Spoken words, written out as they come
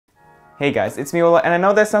Hey guys, it's me Ola, and I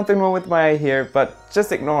know there's something wrong with my eye here, but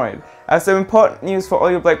just ignore it. I have some important news for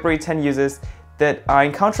all you BlackBerry 10 users that are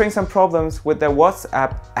encountering some problems with their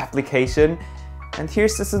WhatsApp application, and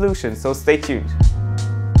here's the solution, so stay tuned.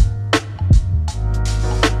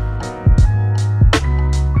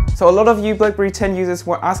 So a lot of you BlackBerry 10 users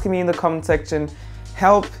were asking me in the comment section,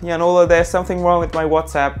 help, Jan-Ola, there's something wrong with my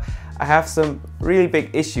WhatsApp. I have some really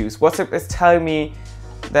big issues. WhatsApp is telling me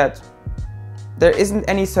that there isn't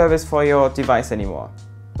any service for your device anymore.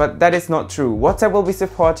 But that is not true. WhatsApp will be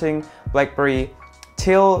supporting BlackBerry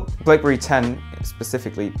till BlackBerry 10,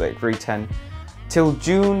 specifically BlackBerry 10, till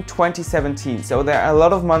June 2017. So there are a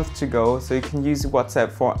lot of months to go, so you can use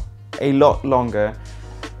WhatsApp for a lot longer.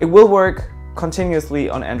 It will work continuously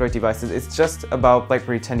on Android devices. It's just about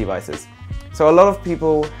BlackBerry 10 devices. So a lot of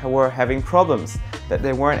people were having problems that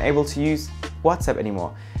they weren't able to use WhatsApp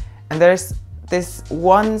anymore. And there's this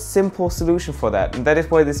one simple solution for that, and that is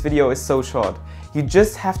why this video is so short. You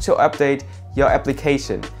just have to update your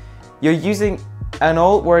application. You're using an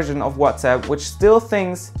old version of WhatsApp which still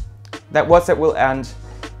thinks that WhatsApp will end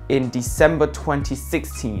in December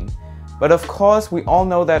 2016. But of course, we all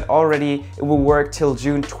know that already it will work till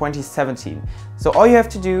June 2017. So all you have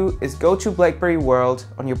to do is go to BlackBerry World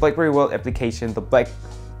on your BlackBerry World application, the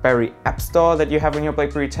BlackBerry App Store that you have on your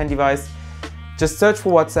BlackBerry 10 device. Just search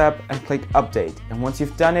for WhatsApp and click update. And once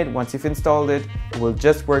you've done it, once you've installed it, it will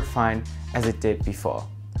just work fine as it did before.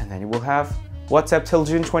 And then you will have WhatsApp till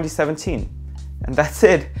June 2017. And that's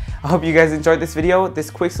it. I hope you guys enjoyed this video, this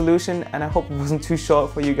quick solution, and I hope it wasn't too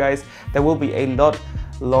short for you guys. There will be a lot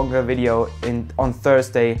longer video on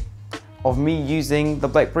Thursday of me using the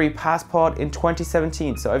BlackBerry Passport in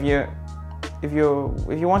 2017. So if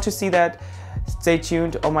you want to see that, stay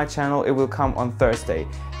tuned on my channel. It will come on Thursday.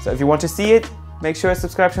 So if you want to see it, make sure to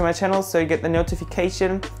subscribe to my channel so you get the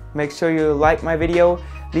notification. Make sure you like my video.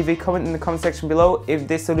 Leave a comment in the comment section below if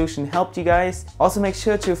this solution helped you guys. Also make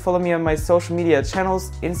sure to follow me on my social media channels,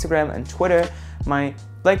 Instagram and Twitter. My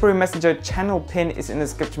BlackBerry Messenger channel pin is in the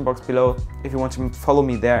description box below. If you want to follow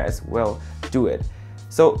me there as well, do it.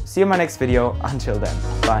 So see you in my next video. Until then,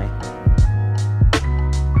 bye.